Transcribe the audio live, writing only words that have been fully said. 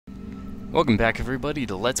Welcome back everybody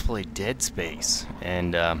to Let's Play Dead Space,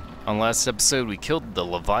 and on last episode we killed the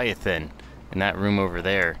Leviathan in that room over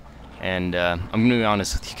there, and I'm going to be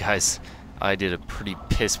honest with you guys, I did a pretty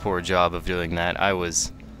piss poor job of doing that.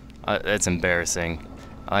 That's embarrassing.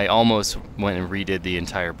 I almost went and redid the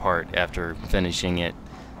entire part after finishing it.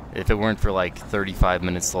 If it weren't for like 35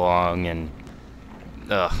 minutes long and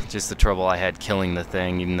just the trouble I had killing the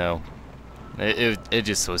thing, even though it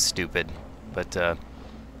just was stupid. But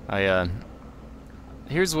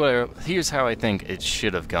here's how I think it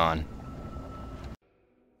should have gone.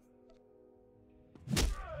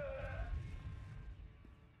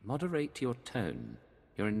 Moderate your tone.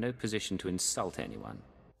 You're in no position to insult anyone.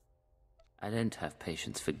 I don't have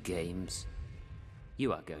patience for games.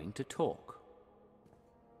 You are going to talk.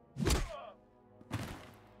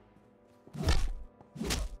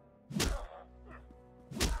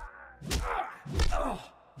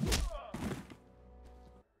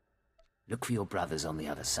 Look for your brothers on the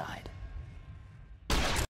other side.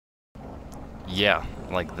 Yeah,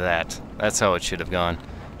 like that. That's how it should have gone.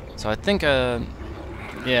 So I think,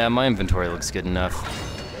 yeah, my inventory looks good enough.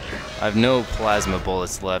 I have no plasma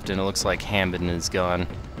bullets left, and it looks like Hammond is gone.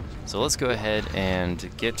 So let's go ahead and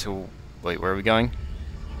get to... Wait, where are we going?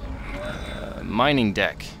 Mining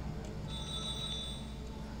deck.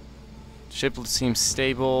 Ship seems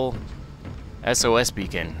stable. SOS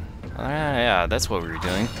beacon. Yeah, that's what we were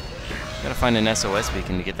doing. Gotta find an SOS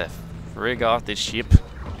beacon to get that frig off this ship.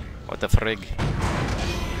 What the frig?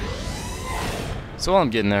 So while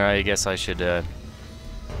I'm getting there, I guess I should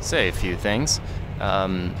say a few things.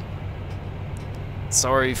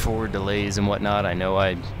 Sorry for delays and whatnot. I know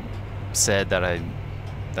I said that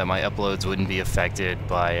my uploads wouldn't be affected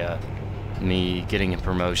by me getting a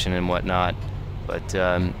promotion and whatnot, but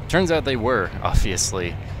turns out they were,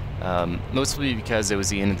 obviously. Mostly because it was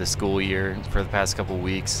the end of the school year for the past couple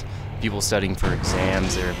weeks. People studying for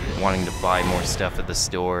exams, they're wanting to buy more stuff at the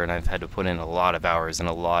store, and I've had to put in a lot of hours and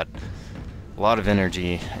a lot of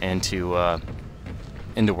energy into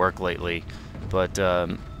work lately. But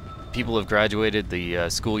people have graduated, the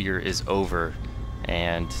school year is over,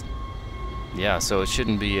 and yeah, so it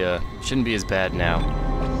shouldn't be as bad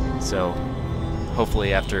now. So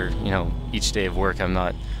hopefully after, each day of work, I'm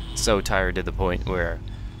not so tired to the point where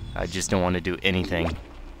I just don't want to do anything.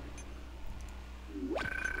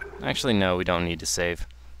 Actually, no, we don't need to save.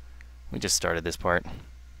 We just started this part.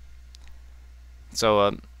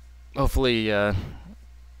 So, hopefully now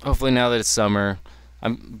that it's summer,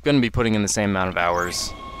 I'm going to be putting in the same amount of hours.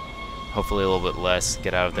 Hopefully a little bit less,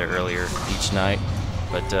 get out of there earlier each night.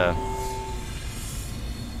 But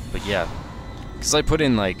yeah, because I put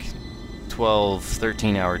in like 12,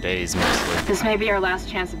 13-hour days mostly. This may be our last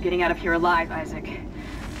chance of getting out of here alive, Isaac.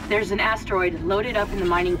 There's an asteroid loaded up in the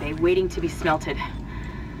mining bay waiting to be smelted.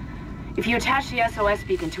 If you attach the SOS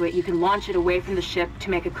beacon to it, you can launch it away from the ship to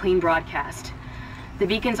make a clean broadcast. The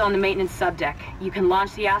beacon's on the maintenance subdeck. You can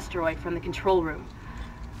launch the asteroid from the control room.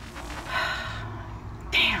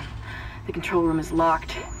 Damn, the control room is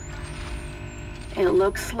locked. It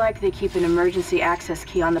looks like they keep an emergency access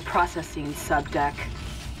key on the processing subdeck.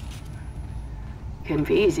 Couldn't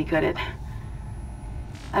be easy, could it?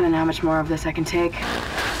 I don't know how much more of this I can take.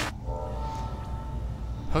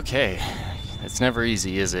 Okay, it's never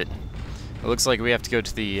easy, is it? It looks like we have to go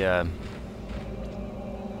to the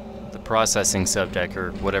processing subdeck,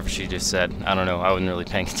 or whatever she just said. I don't know, I wasn't really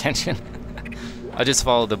paying attention. I just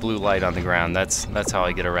followed the blue light on the ground. That's how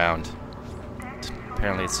I get around.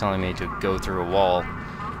 Apparently it's telling me to go through a wall.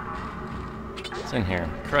 It's in here.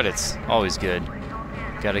 Credits, always good.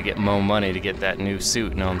 Gotta get more money to get that new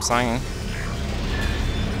suit, know what I'm saying?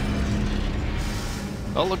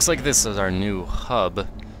 Well, it looks like this is our new hub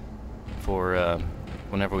for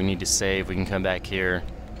whenever we need to save, we can come back here.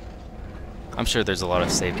 I'm sure there's a lot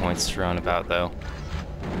of save points thrown about though,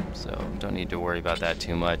 so don't need to worry about that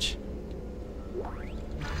too much.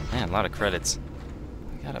 Man, a lot of credits.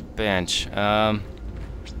 We got a bench. We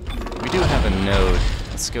do have a node.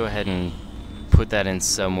 Let's go ahead and put that in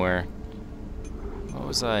somewhere. What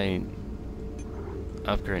was I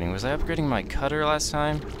upgrading? Was I upgrading my cutter last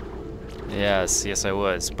time? Yes, I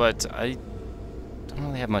was, but I don't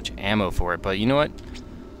really have much ammo for it. But you know what?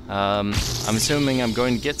 I'm assuming I'm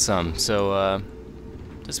going to get some, so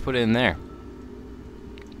just put it in there.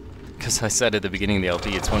 Because I said at the beginning of the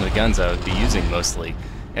LP, it's one of the guns I would be using mostly,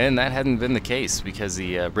 and that hadn't been the case because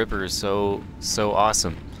the Ripper is so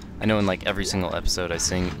awesome. I know in like every single episode I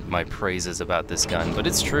sing my praises about this gun, but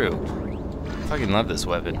it's true. I fucking love this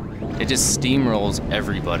weapon. It just steamrolls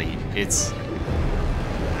everybody. It's...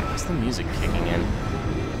 Where's the music kicking in?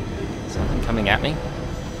 Is something coming at me?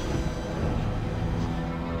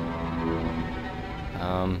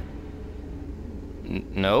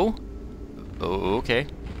 No? Oh, okay.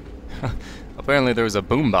 Apparently there was a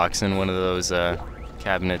boombox in one of those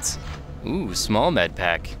cabinets. Ooh, small med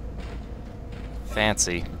pack.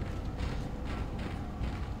 Fancy.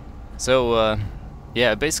 So,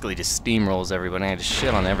 yeah, it basically just steamrolls everybody. I just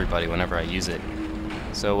shit on everybody whenever I use it.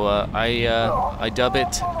 So, I dub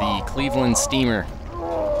it the Cleveland Steamer.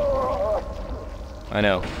 I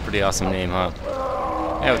know, pretty awesome name, huh?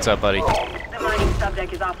 Hey, what's up, buddy? The mining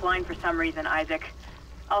subdeck is offline for some reason, Isaac.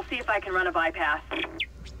 I'll see if I can run a bypass.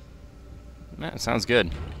 That sounds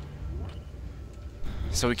good.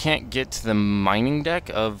 So we can't get to the mining deck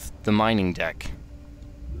of the mining deck.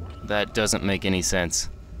 That doesn't make any sense.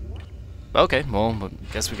 Okay, well, I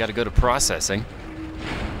guess we gotta go to processing.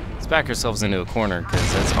 Let's back ourselves into a corner,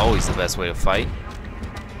 because that's always the best way to fight.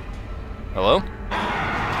 Hello?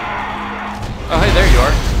 Oh, hey, there you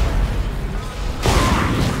are.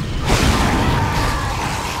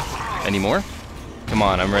 Any more? Come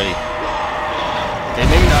on, I'm ready. Okay,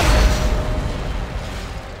 maybe not.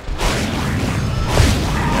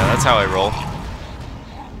 Yeah, that's how I roll.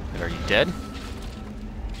 But are you dead?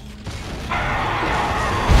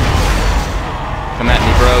 Come at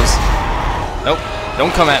me, bros. Nope,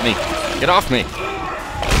 don't come at me. Get off me.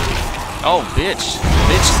 Oh, bitch.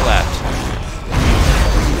 Bitch slapped.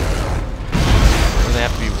 Do they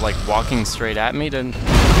have to be, like, walking straight at me to...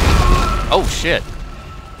 Oh, shit.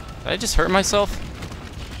 Did I just hurt myself?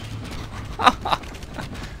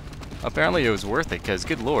 Apparently it was worth it, because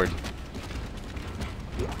good lord.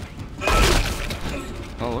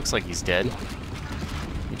 Well, it looks like he's dead.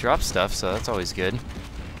 He dropped stuff, so that's always good.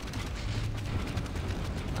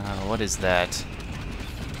 What is that?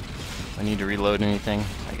 I need to reload anything?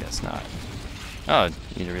 I guess not. Oh, I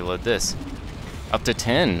need to reload this. Up to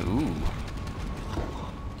 10. Ooh.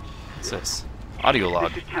 What's this? Audio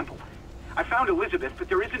log. This is Temple. I found Elizabeth, but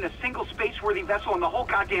there isn't a single space-worthy vessel in the whole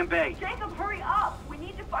goddamn bay. Jacob, hurry up! We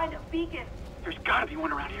need to find a beacon. There's gotta be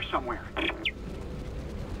one around here somewhere.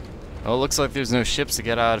 Oh, looks like there's no ships to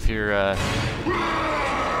get out of here.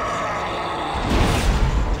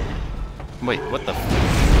 Wait, what the?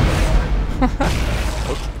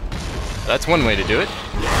 Okay. That's one way to do it. Put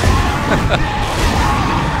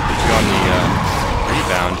you on the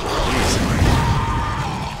rebound. Jeez.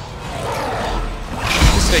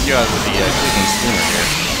 Just take you out with the Cleveland Steamer here.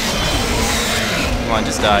 Come on,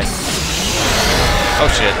 just die. Oh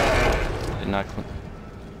shit! Did not.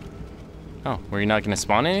 Oh, were you not gonna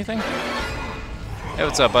spawn anything? Hey,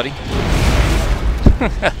 what's up, buddy?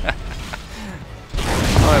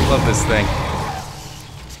 Oh, I love this thing.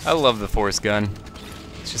 I love the force gun.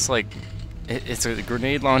 It's just like, it's a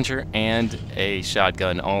grenade launcher and a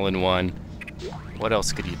shotgun all in one. What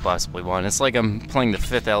else could you possibly want? It's like I'm playing the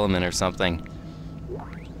Fifth Element or something.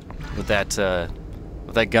 With that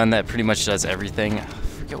gun that pretty much does everything. I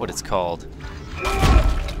forget what it's called.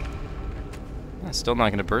 Still not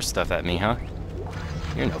gonna burst stuff at me, huh?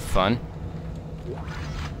 You're no fun.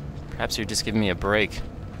 Perhaps you're just giving me a break.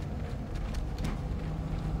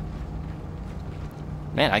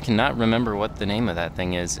 Man, I cannot remember what the name of that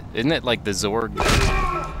thing is. Isn't it like the Zorg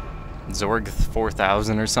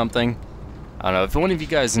 4000 or something? I don't know. If one of you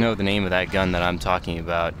guys know the name of that gun that I'm talking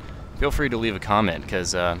about, feel free to leave a comment,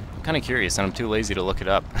 because I'm kind of curious and I'm too lazy to look it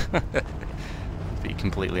up. To be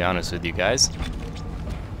completely honest with you guys.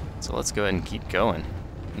 So let's go ahead and keep going.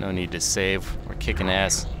 No need to save. We're kicking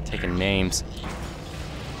ass, taking names.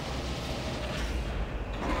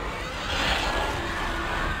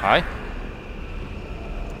 Hi?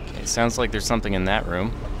 Okay, sounds like there's something in that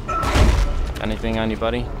room. Anything on you,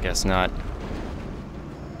 buddy? Guess not.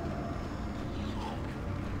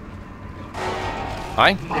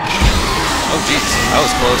 Hi? Oh jeez, that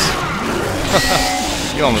was close.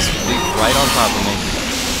 You almost leaped right on top of me.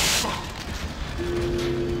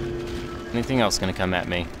 Anything else gonna come at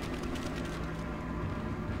me?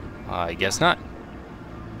 I guess not.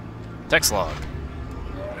 Text log.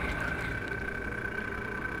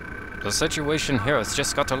 The situation here has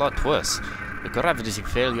just got a lot worse. The gravity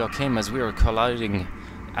failure came as we were colliding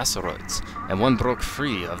asteroids, and one broke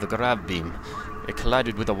free of the grav beam. It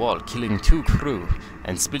collided with a wall, killing 2 crew,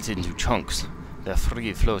 and split into chunks. They're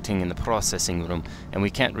free floating in the processing room, and we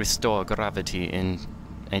can't restore gravity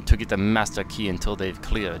to get the master key until they've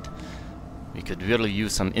cleared. We could really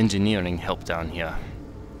use some engineering help down here.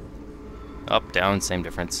 Up, down, same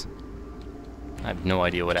difference. I have no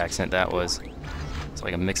idea what accent that was. It's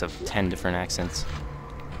like a mix of 10 different accents.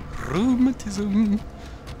 Rheumatism.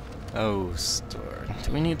 Oh, store.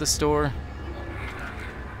 Do we need the store?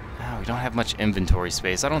 No, we don't have much inventory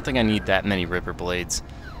space. I don't think I need that many Ripper blades.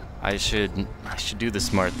 I should do the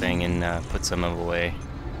smart thing and put some of them away.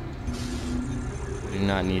 do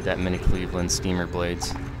not need that many Cleveland steamer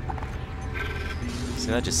blades. See,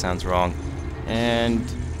 that just sounds wrong. And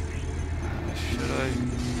should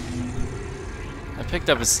I picked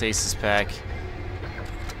up a stasis pack.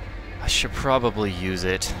 I should probably use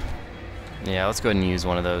it. Yeah, let's go ahead and use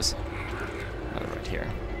one of those. Right here.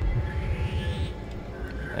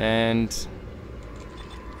 And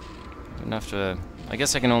enough to... I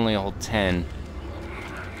guess I can only hold 10.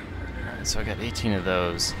 Alright, so I got 18 of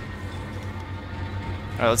those.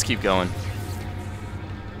 Alright, let's keep going.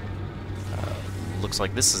 Looks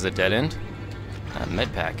like this is a dead end.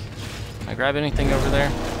 Med pack. Can I grab anything over there?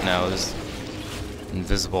 No, there's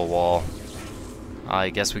invisible wall.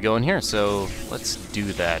 I guess we go in here, so let's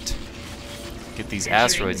do that. Get these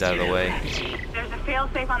asteroids out of the way. There's a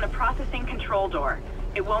failsafe on the processing control door.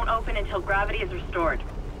 It won't open until gravity is restored.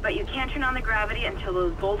 But you can't turn on the gravity until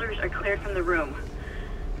those boulders are cleared from the room.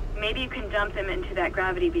 Maybe you can dump them into that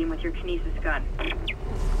gravity beam with your kinesis gun.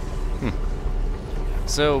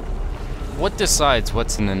 So, what decides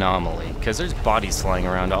what's an anomaly? Because there's bodies flying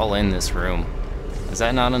around all in this room. Is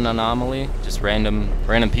that not an anomaly? Just random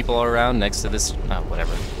people all around next to this... Oh,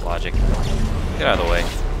 whatever. Logic. Get out of the way.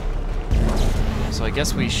 So I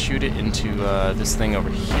guess we shoot it into this thing over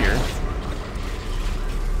here.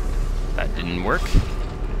 That didn't work.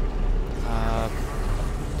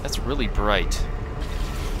 That's really bright.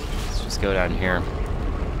 Let's just go down here.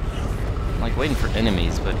 I'm like waiting for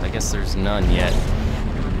enemies, but I guess there's none yet.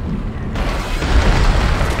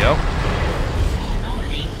 There we go.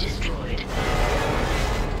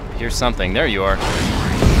 Here's something. There you are.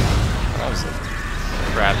 That was a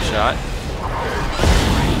crap shot.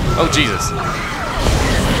 Oh, Jesus.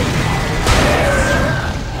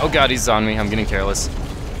 Oh, God, he's on me. I'm getting careless.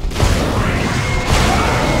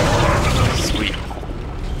 Sweet. I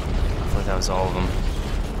thought that was all of them.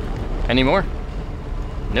 Any more?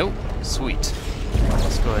 Nope. Sweet.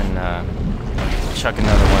 Let's go ahead and chuck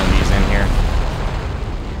another one of these in here.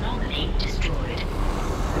 Anomaly destroyed.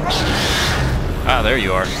 Ah, there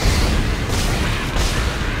you are.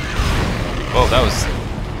 Whoa, that was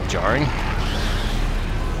jarring.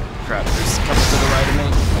 Crap, there's a couple to the right of me.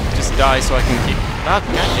 Just die so I can keep... Ah,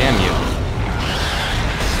 god damn you.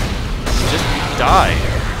 Just die.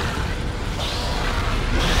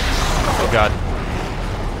 Oh god.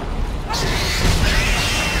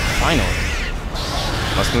 Finally.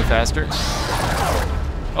 Must move faster.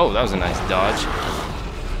 Oh, that was a nice dodge.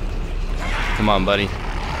 Come on, buddy.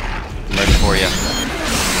 I'm ready for you.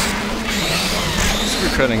 Screw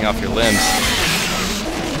cutting off your limbs.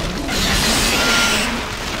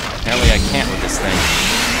 Apparently I can't with this thing.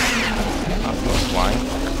 Oh, I'm going flying.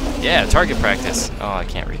 Yeah, target practice. Oh, I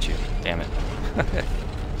can't reach you. Damn it.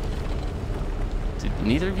 Did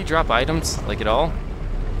neither of you drop items, like at all?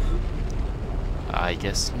 I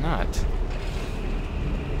guess not.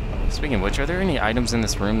 Speaking of which, are there any items in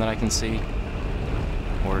this room that I can see?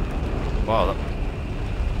 Or... Wow, that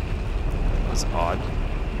was odd.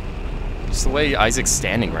 Just the way Isaac's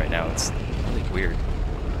standing right now, it's really weird.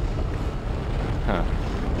 Huh.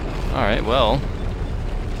 Alright, well...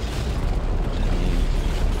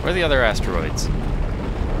 Where are the other asteroids?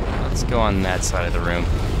 Let's go on that side of the room.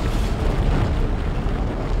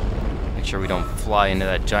 Make sure we don't fly into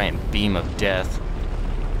that giant beam of death.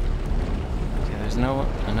 Okay, there's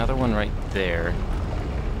another one right there.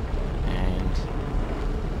 And...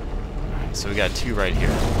 Alright, so we got two right here.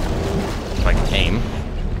 If I can aim.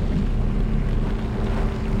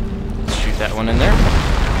 Let's shoot that one in there.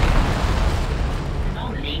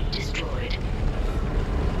 Anomaly destroyed.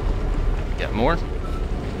 Got more?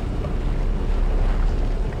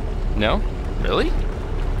 No? Really?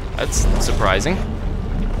 That's surprising.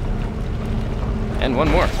 And one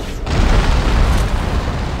more.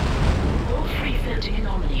 All free floating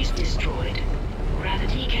anomalies destroyed.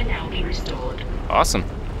 Gravity can now be restored. Awesome.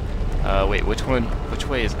 Wait, which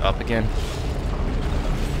way is up again?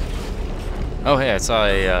 Oh, hey, I saw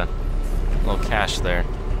a little cache there.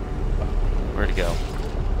 Where'd it go?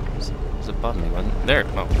 It was above me, wasn't it? There.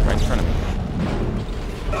 Oh, right in front of me.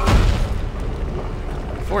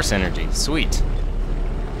 Force energy. Sweet.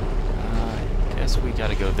 I guess we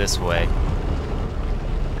gotta go this way.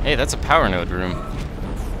 Hey, that's a power node room.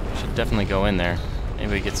 Should definitely go in there.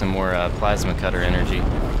 Maybe we get some more plasma cutter energy.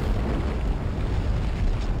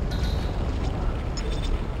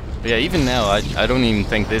 But yeah, even now, I don't even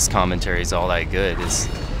think this commentary is all that good.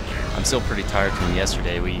 I'm still pretty tired from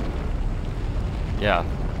yesterday. We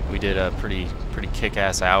did a pretty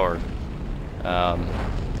kick-ass hour.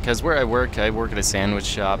 Because where I work at a sandwich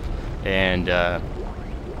shop, and I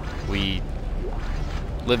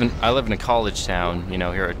live in a college town, you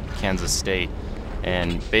know, here at Kansas State,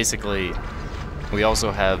 and basically we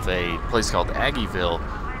also have a place called Aggieville,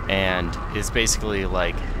 and it's basically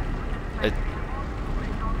like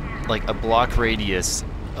a block radius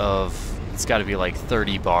of, it's got to be like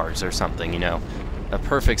 30 bars or something, you know. A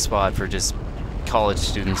perfect spot for just college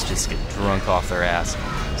students just get drunk off their ass.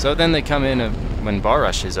 So then they come in when bar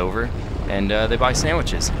rush is over, and they buy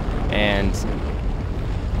sandwiches. And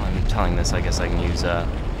while I'm telling this, I guess I can use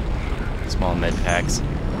small med packs.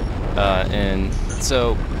 And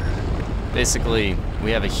so basically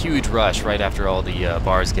we have a huge rush right after all the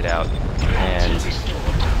bars get out. And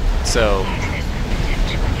so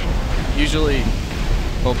usually,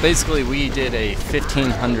 well, basically we did a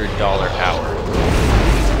 $1,500 hour.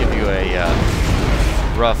 To give you a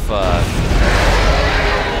rough,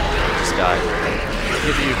 just died.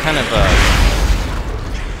 Give you kind of a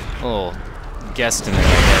little guesstimate, I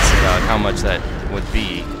guess, about how much that would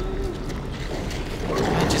be.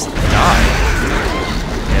 I just died.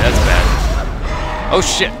 Yeah, that's bad. Oh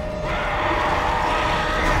shit!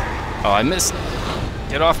 Oh, I missed.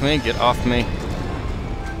 Get off me! Get off me!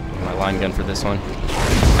 My line gun for this one.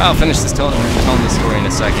 I'll finish this telling this story in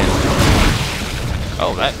a second.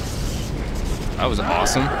 Oh, that was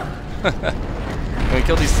awesome. Can we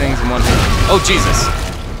kill these things in one hit? Oh, Jesus!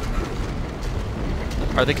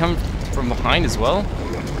 Are they coming from behind as well?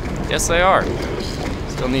 Yes, they are.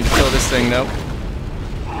 Still need to kill this thing, though.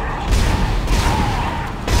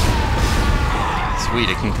 Sweet,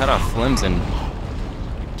 it can cut off limbs in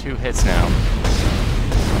 2 hits now.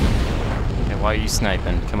 Okay, why are you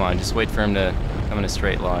sniping? Come on, just wait for him to come in a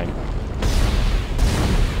straight line.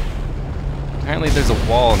 Apparently there's a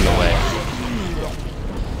wall in the way.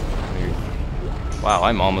 Weird. Wow,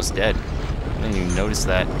 I'm almost dead. I didn't even notice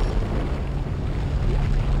that.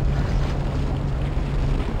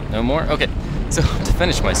 No more? Okay, so to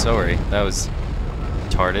finish my story, that was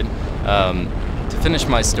retarded. To finish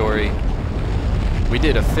my story, we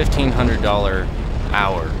did a $1,500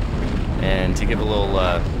 hour, and to give a little,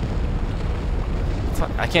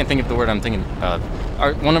 I can't think of the word I'm thinking of.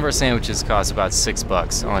 One of our sandwiches costs about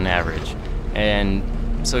 $6 on average, and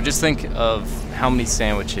so just think of how many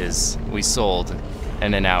sandwiches we sold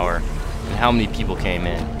in an hour, and how many people came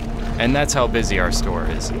in, and that's how busy our store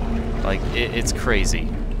is. Like, it's crazy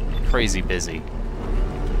busy.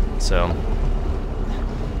 So,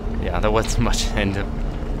 yeah, that wasn't much end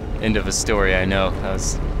of a story, I know. That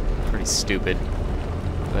was pretty stupid.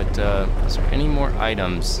 But, is there any more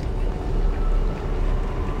items?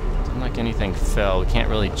 Doesn't like anything fell. We can't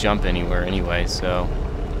really jump anywhere anyway, so...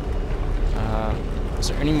 is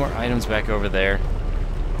there any more items back over there?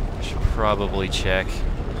 I should probably check.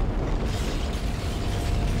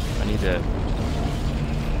 I need to...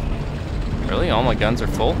 Really? All my guns are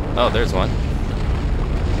full? Oh, there's one.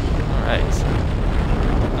 Alright.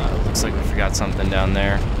 Looks like we forgot something down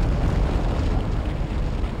there.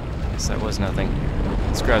 I guess that was nothing.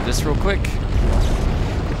 Let's grab this real quick.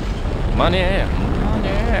 Money! Money!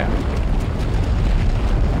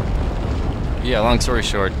 Yeah, long story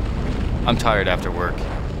short, I'm tired after work.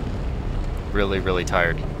 Really, really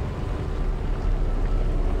tired.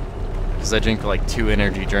 Because I drink like 2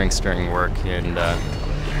 energy drinks during work, and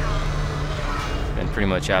pretty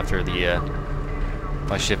much after the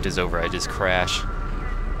my shift is over, I just crash.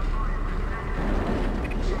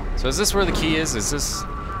 So is this where the key is? Is this...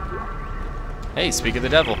 Hey, speak of the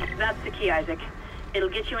devil. That's the key, Isaac. It'll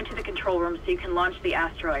get you into the control room so you can launch the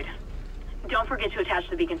asteroid. Don't forget to attach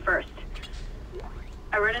the beacon first.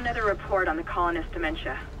 I read another report on the colonist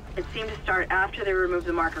dementia. It seemed to start after they removed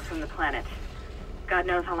the marker from the planet. God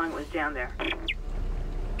knows how long it was down there.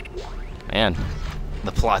 Man,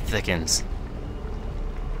 the plot thickens.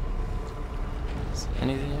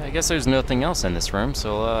 I guess there's nothing else in this room,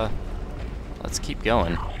 so let's keep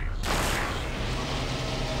going.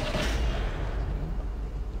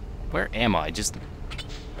 Where am I? Just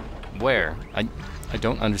where? I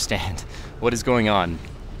don't understand. What is going on?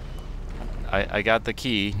 I got the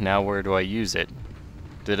key. Now where do I use it?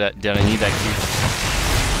 Did I need that key?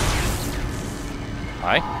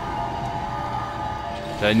 Hi?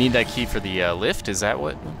 Did I need that key for the lift? Is that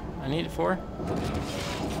what I need it for?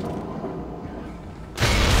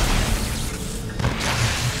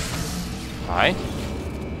 Hi?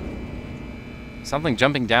 Something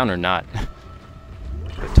jumping down or not?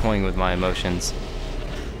 Quit toying with my emotions.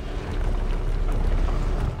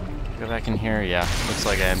 Go back in here? Yeah, looks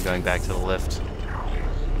like I am going back to the lift.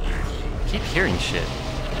 I keep hearing shit.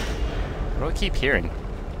 What do I keep hearing?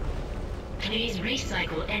 Please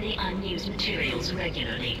recycle any unused materials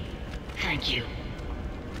regularly. Thank you.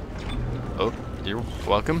 Oh, you're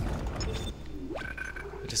welcome.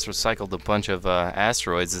 I just recycled a bunch of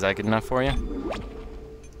asteroids. Is that good enough for you?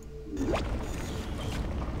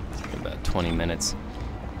 20 minutes.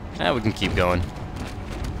 We can keep going.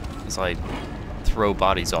 As I throw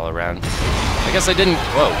bodies all around. I guess I didn't...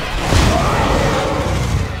 Whoa.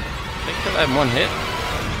 They killed that in one hit?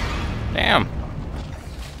 Damn.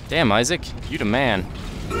 Damn, Isaac. You the man.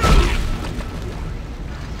 I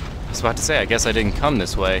was about to say, I guess I didn't come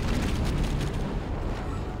this way.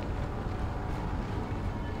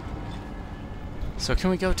 So can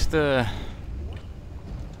we go to the...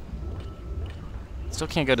 Still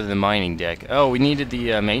can't go to the mining deck. Oh, we needed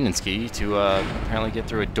the maintenance key to apparently get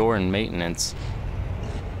through a door in maintenance.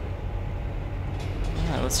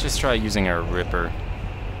 Yeah, let's just try using our Ripper.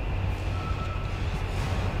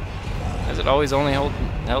 Has it always only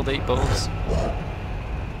held 8 bolts?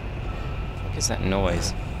 What is that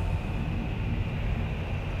noise?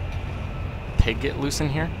 Pig get loose in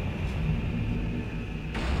here?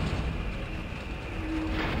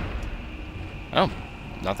 Oh,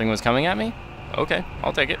 nothing was coming at me? Okay,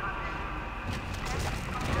 I'll take it.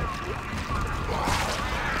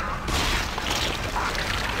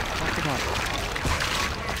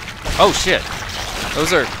 Oh shit!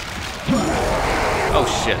 Those are... Oh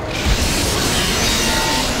shit.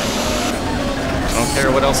 I don't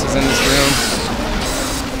care what else is in this room.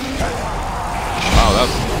 Wow, that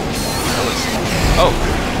was... Oh!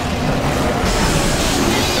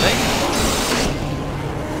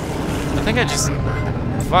 I think I just...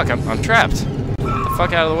 Fuck, I'm trapped. Get the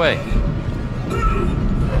fuck out of the way.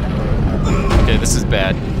 Okay, this is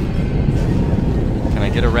bad. Can I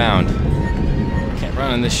get around? Can't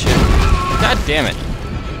run in this shit. God damn it.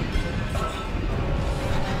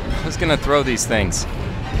 I was gonna throw these things.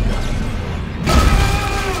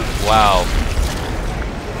 Wow.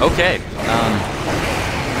 Okay.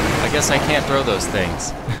 I guess I can't throw those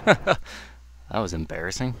things. That was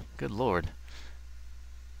embarrassing. Good lord.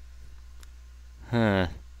 Huh.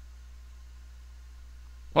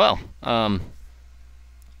 Well,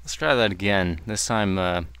 let's try that again. This time,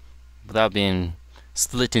 without being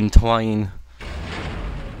split in twain.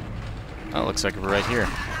 Oh, looks like we're right here.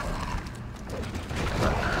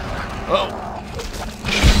 Oh!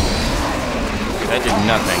 That did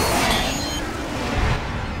nothing.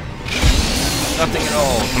 Nothing at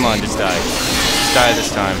all. Come on, just die. Just die this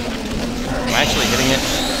time. Am I actually hitting it?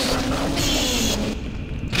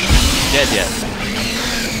 Dead yet.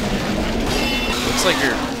 Looks like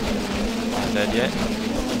you're not dead yet.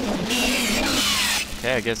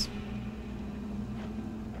 Okay, I guess.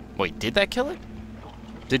 Wait, did that kill it?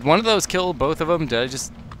 Did one of those kill both of them? Did I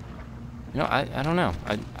just... You know, I don't know.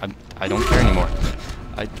 I don't care anymore.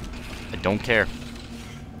 I don't care.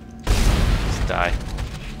 Just die.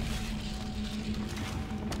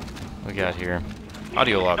 What we got here?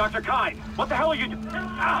 Audio log. Dr. Kyne, what the hell are you doing?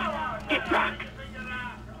 Get back!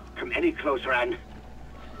 Come any closer, and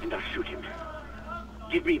I'll shoot him.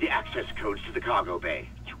 Give me the access codes to the cargo bay.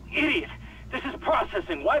 You idiot! This is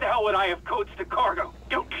processing. Why the hell would I have codes to cargo?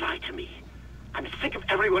 Don't lie to me. I'm sick of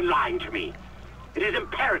everyone lying to me. It is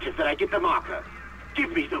imperative that I get the marker.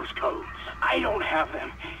 Give me those codes. I don't have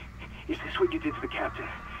them. Is this what you did to the captain?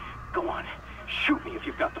 Go on. Shoot me if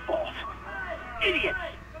you've got the balls. Idiots!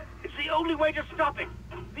 It's the only way to stop it.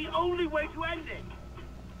 The only way to end it.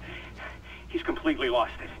 He's completely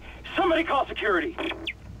lost it. Somebody call security.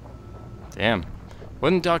 Damn.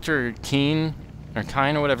 Wasn't Dr. Kyne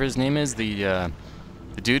or whatever his name is, the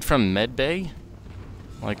dude from Medbay?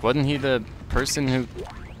 Like, wasn't he the person who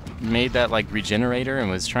made that, like, regenerator and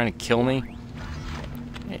was trying to kill me?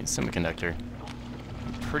 Hey, semiconductor.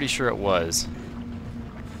 I'm pretty sure it was.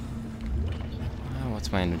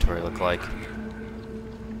 What's my inventory look like?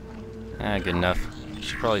 Good enough.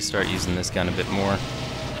 Should probably start using this gun a bit more.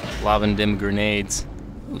 Lobbing dim grenades.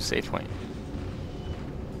 Ooh, save point.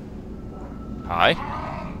 Hi.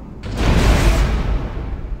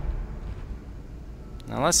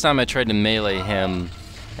 Now, last time I tried to melee him,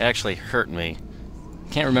 it actually hurt me.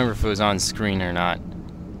 Can't remember if it was on screen or not.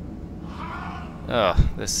 Oh,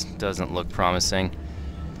 this doesn't look promising.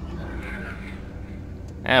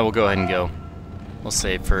 We'll go ahead and go. We'll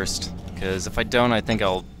save first, because if I don't, I think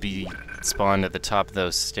I'll be spawned at the top of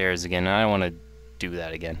those stairs again, and I don't want to do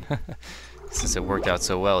that again. Since it worked out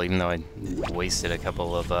so well, even though I wasted a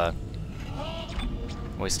couple of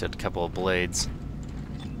blades.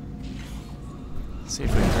 Let's see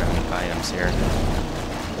if we can grab any items here.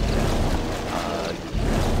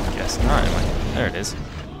 Guess not. There it is.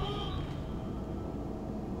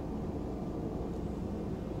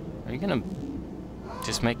 Are you gonna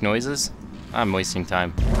just make noises? I'm wasting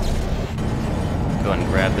time. Go ahead and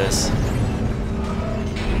grab this.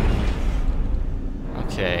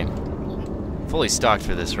 Okay. Fully stocked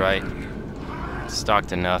for this, right?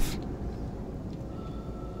 Stocked enough.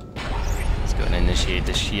 Gonna initiate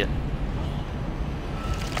this shit.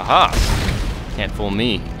 Aha! Can't fool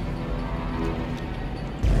me.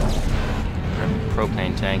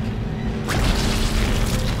 Propane tank.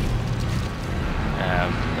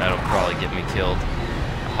 That'll probably get me killed.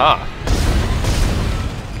 Aha!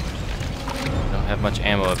 Don't have much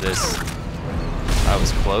ammo of this. That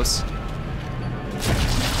was close.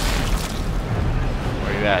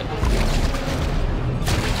 Where you at?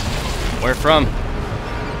 Where from?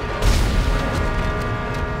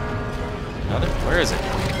 Another? Where is it?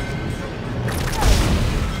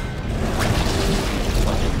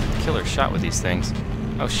 Killer shot with these things.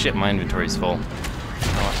 Oh shit, my inventory's full.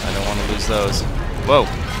 I don't want to lose those. Whoa!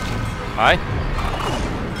 Hi?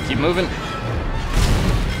 Keep moving.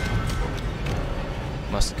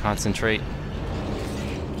 Must concentrate.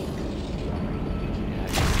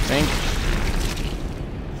 I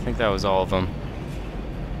think that was all of them.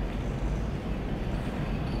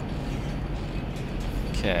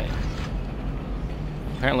 Okay.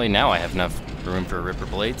 Apparently now I have enough room for Ripper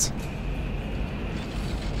blades.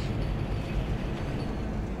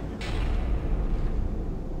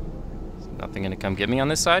 Is nothing gonna come get me on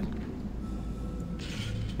this side?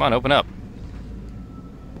 Come on, open up.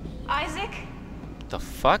 Isaac? The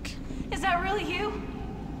fuck? Is that really you?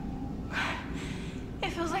 It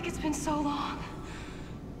feels like it's been so long.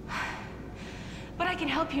 But I can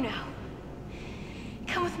help you now.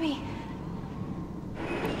 Come with me.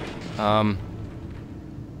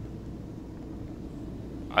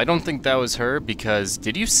 I don't think that was her because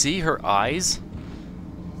did you see her eyes?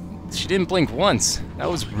 She didn't blink once. That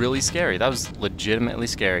was really scary. That was legitimately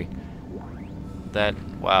scary.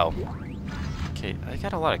 Wow. Okay, I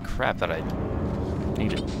got a lot of crap that I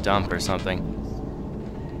need to dump or something.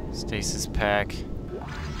 Stasis pack.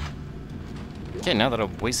 Okay, now that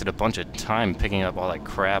I've wasted a bunch of time picking up all that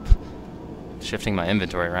crap, shifting my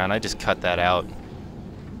inventory around, I just cut that out.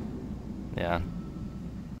 Yeah.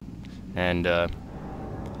 And, the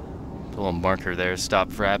little marker there, stop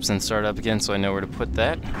fraps and start up again, so I know where to put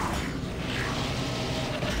that.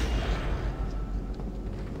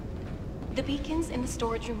 The beacon's in the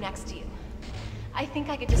storage room next to you. I think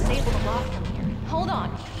I could disable the lock from here. Hold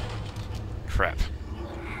on. Crap.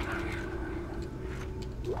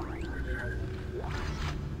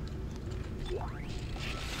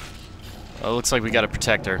 Well, it looks like we got a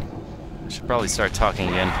protector. I should probably start talking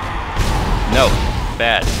again. No!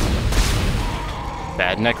 Bad.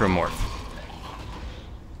 Bad necromorph.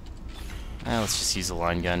 Let's just use a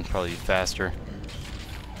line gun, probably be faster.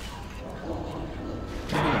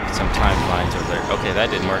 Some time lines over there. Okay, that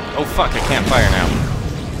didn't work. Oh fuck, I can't fire now.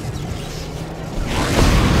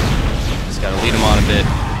 Just gotta lead him on a bit.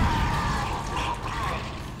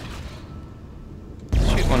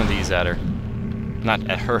 Shoot one of these at her. Not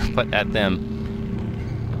at her, but at them.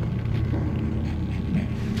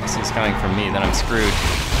 If he's coming from me, then I'm screwed.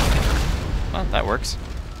 Well, that works.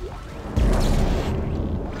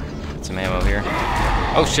 Get some ammo here.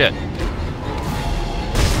 Oh shit!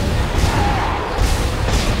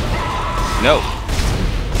 No!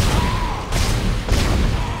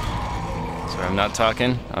 Sorry, I'm not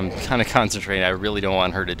talking. I'm kind of concentrating. I really don't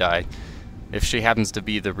want her to die. If she happens to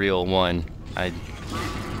be the real one, I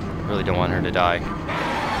really don't want her to die.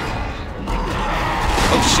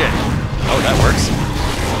 Oh shit! Oh, that works.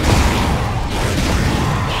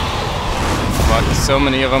 Fuck, so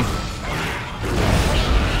many of them.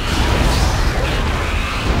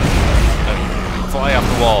 Fly off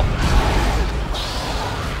the wall.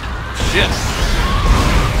 Shit!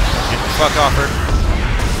 Get the fuck off her.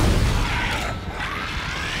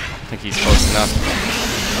 I think he's close enough.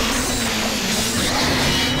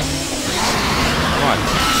 Come on.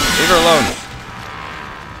 Leave her alone.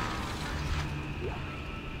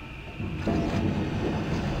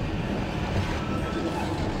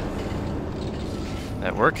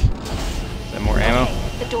 That work? Is that more ammo?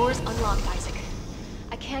 Okay, the door's unlocked, Isaac.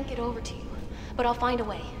 I can't get over to you, but I'll find a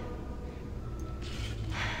way.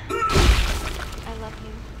 I love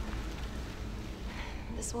you.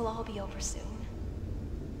 This will all be over soon.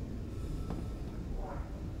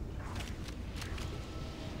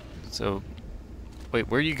 So, wait,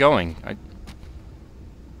 where are you going?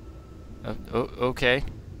 Okay.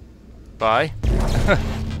 Bye.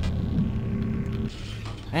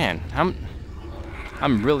 Man,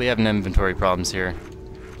 I'm really having inventory problems here.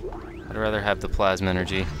 I'd rather have the plasma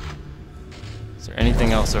energy. Is there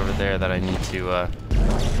anything else over there that I need to, that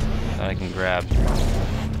I can grab?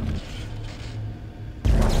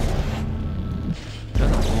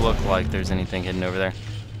 Doesn't look like there's anything hidden over there.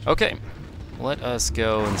 Okay, let us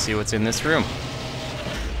go and see what's in this room.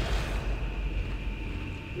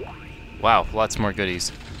 Wow, lots more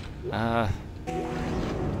goodies.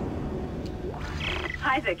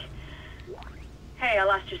 Isaac. Hey, I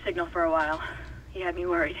lost your signal for a while. You had me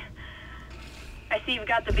worried. I see you've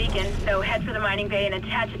got the beacon, so head for the mining bay and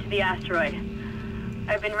attach it to the asteroid.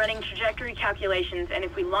 I've been running trajectory calculations, and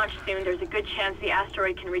if we launch soon, there's a good chance the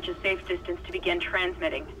asteroid can reach a safe distance to begin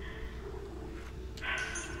transmitting.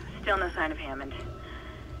 Still no sign of Hammond.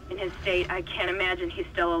 In his state, I can't imagine he's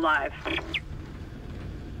still alive.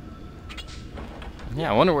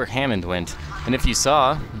 Yeah, I wonder where Hammond went. And if you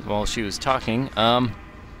saw, while she was talking,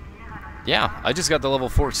 yeah, I just got the level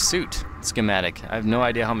 4 suit schematic. I have no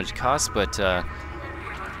idea how much it costs, but, yeah,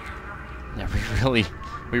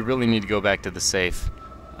 we really need to go back to the safe.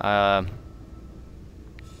 I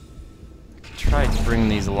could try to bring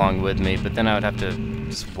these along with me, but then I would have to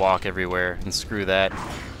just walk everywhere, and screw that.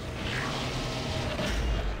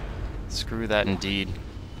 Screw that indeed.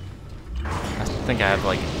 I think I have,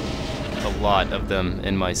 like, a lot of them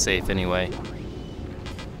in my safe anyway.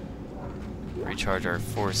 Recharge our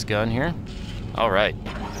force gun here. Alright.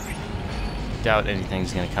 Doubt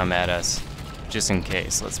anything's gonna come at us. Just in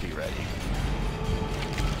case, let's be ready.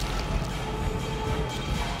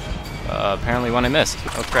 Apparently one I missed.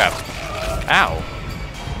 Oh crap. Ow!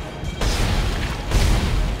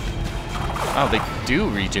 Oh, they do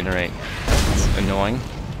regenerate. That's annoying.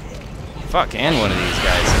 Fuck, and one of these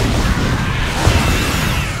guys.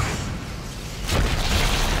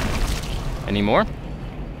 Any more?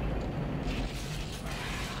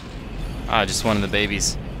 Ah, just one of the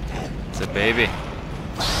babies. It's a baby.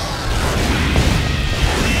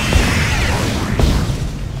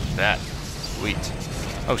 That. Sweet.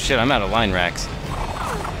 Oh shit, I'm out of line racks.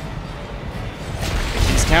 Make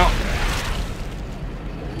these count.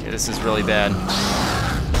 Okay, this is really bad.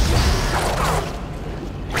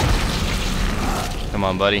 Come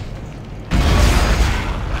on, buddy.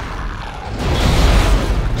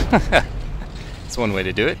 That's one way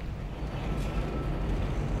to do it.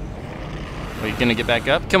 Are you gonna get back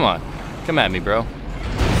up? Come on. Come at me, bro. Waste.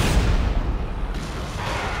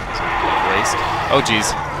 Oh,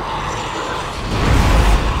 jeez.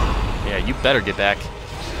 Yeah, you better get back.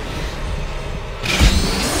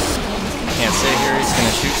 Can't stay here. He's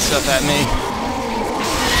gonna shoot stuff at me.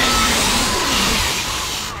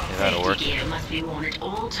 Yeah, that'll work. Safety gear must be worn at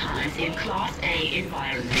all times in Class A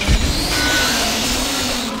environment.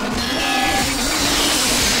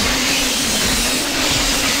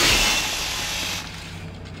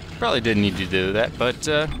 Probably didn't need to do that, but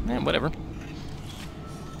whatever.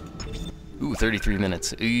 Ooh, 33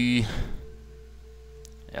 minutes. Yeah,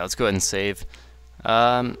 let's go ahead and save.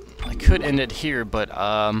 I could end it here, but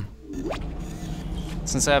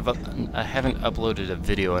since I haven't uploaded a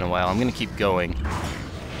video in a while, I'm gonna keep going.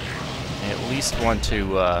 I at least want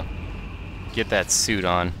to get that suit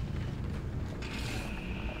on.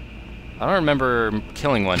 I don't remember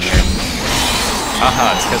killing one here.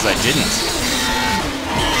 Haha, it's because I didn't.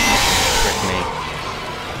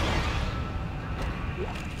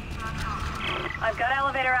 I've got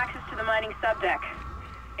elevator access to the mining subdeck.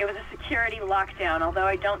 It was a security lockdown, although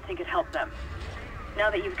I don't think it helped them. Now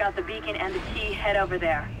that you've got the beacon and the key, head over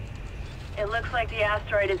there. It looks like the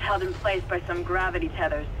asteroid is held in place by some gravity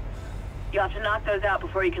tethers. You'll have to knock those out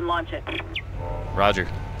before you can launch it. Roger.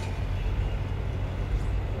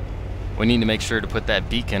 We need to make sure to put that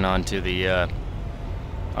beacon onto the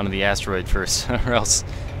asteroid first, or else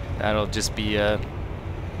that'll just be a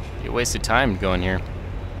waste of time going here.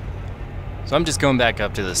 So I'm just going back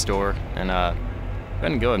up to the store, and I'm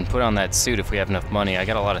gonna go ahead and put on that suit if we have enough money. I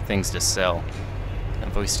got a lot of things to sell.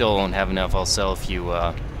 If we still don't have enough, I'll sell a few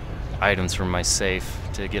items from my safe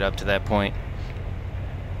to get up to that point.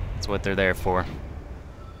 That's what they're there for.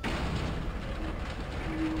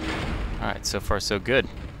 Alright, so far so good.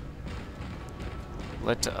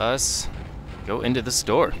 Let us go into the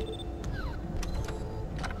store.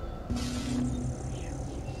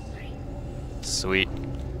 Sweet.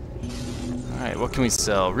 Alright, what can we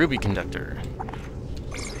sell? Ruby conductor.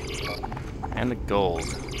 And the gold.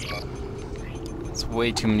 That's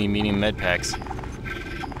way too many medium med packs.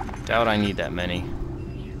 Doubt I need that many.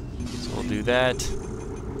 So we'll do that.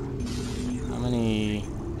 How many?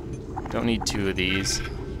 Don't need 2 of these.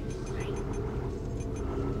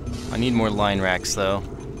 I need more line racks though.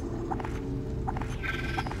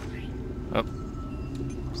 Oh.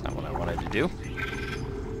 That's not what I wanted to do.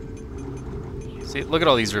 See, look at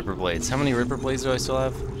all these Ripper Blades. How many Ripper Blades do I still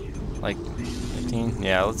have? Like 15?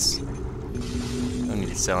 Yeah, let's... Don't need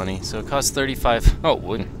to sell any. So it costs 35... Oh,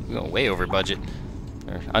 we went way over budget.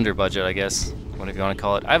 Or under budget, I guess. Whatever you want to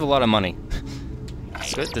call it. I have a lot of money.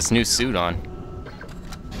 Let's put this new suit on.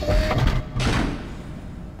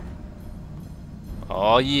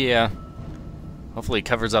 Oh, yeah. Hopefully it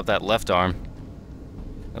covers up that left arm.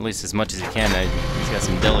 At least as much as he can. He's got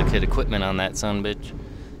some delicate equipment on that son-bitch.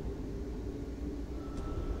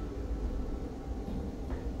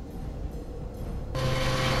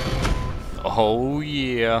 Oh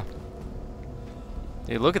yeah.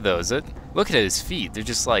 Hey, look at those. Look at his feet. They're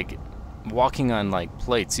just like walking on like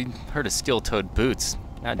plates. You heard of steel-toed boots.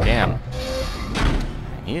 God damn.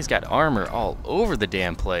 He's got armor all over the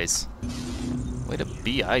damn place. Way to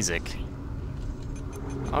be, Isaac.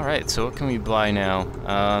 Alright, so what can we buy now?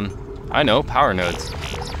 I know, power nodes.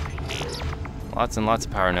 Lots and lots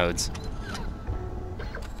of power nodes.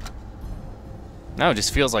 Now it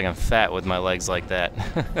just feels like I'm fat with my legs like that.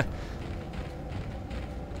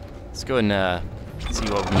 Let's go ahead and see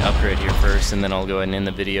what we can upgrade here first, and then I'll go ahead and end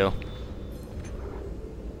the video.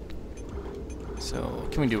 So,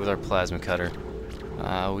 what can we do with our plasma cutter?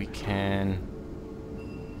 We can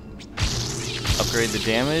upgrade the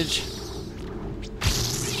damage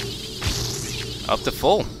up to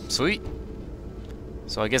full. Sweet.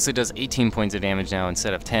 So I guess it does 18 points of damage now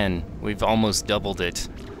instead of 10. We've almost doubled it.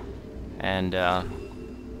 And I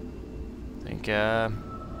think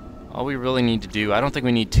all we really need to do, I don't think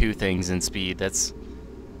we need 2 things in speed.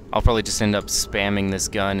 I'll probably just end up spamming this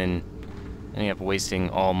gun and ending up wasting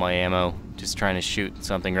all my ammo just trying to shoot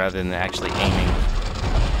something rather than actually aiming.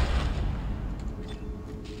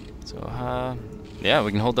 So, yeah,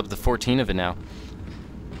 we can hold up to 14 of it now.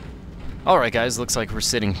 Alright guys, looks like we're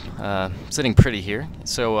sitting pretty here.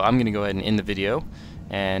 So I'm going to go ahead and end the video.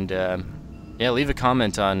 And, yeah, leave a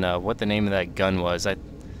comment on what the name of that gun was. I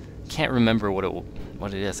can't remember what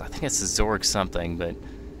it is. I think it's a Zorg something, but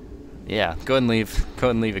yeah, go ahead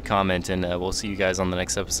and leave a comment, and we'll see you guys on the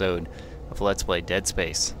next episode of Let's Play Dead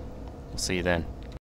Space. We'll see you then.